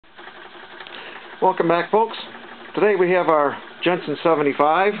Welcome back, folks. Today we have our Jensen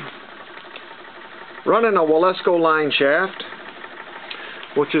 75 running a Walesko line shaft,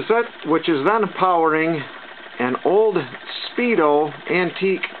 which is then powering an old Speedo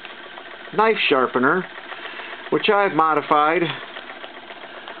antique knife sharpener, which I've modified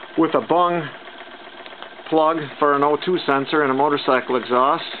with a bung plug for an O2 sensor and a motorcycle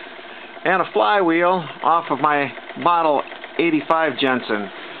exhaust, and a flywheel off of my Model 85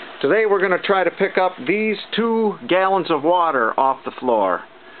 Jensen. Today we're going to try to pick up these 2 gallons of water off the floor.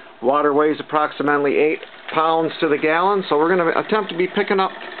 Water weighs approximately 8 pounds to the gallon, so we're going to attempt to be picking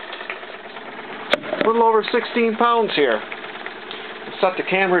up a little over 16 pounds here. Set the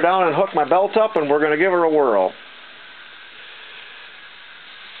camera down and hook my belt up, and we're going to give her a whirl.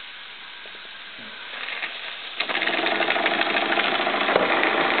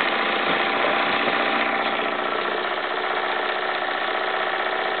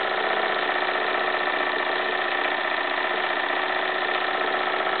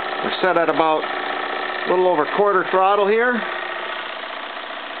 We're set at about a little over quarter throttle here.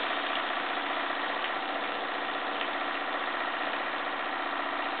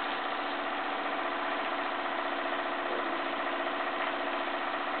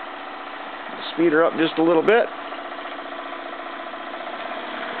 Speed her up just a little bit.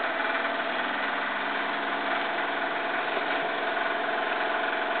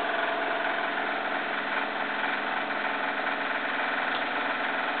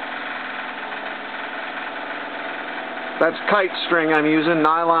 That's kite string I'm using,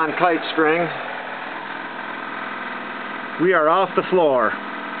 nylon kite string. We are off the floor.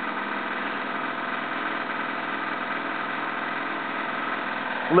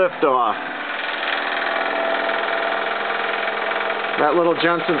 Lift off. That little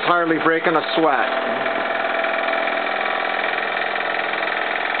Jensen's hardly breaking a sweat.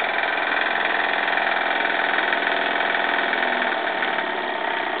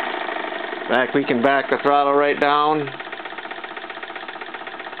 We can back the throttle right down.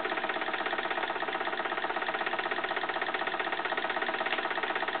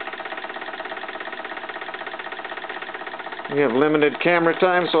 We have limited camera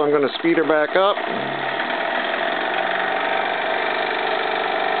time, so I'm going to speed her back up.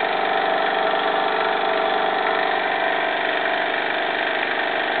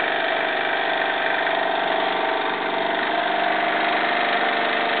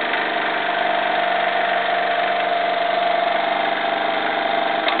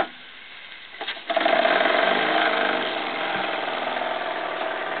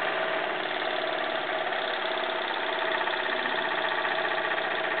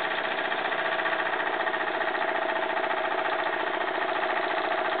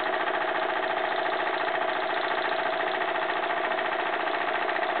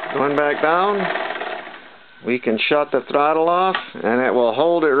 Going back down, we can shut the throttle off, and it will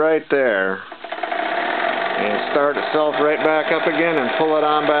hold it right there. And start itself right back up again and pull it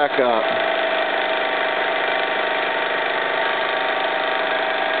on back up.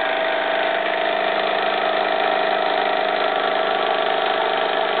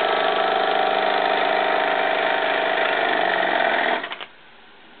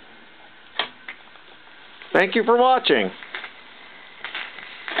 Thank you for watching.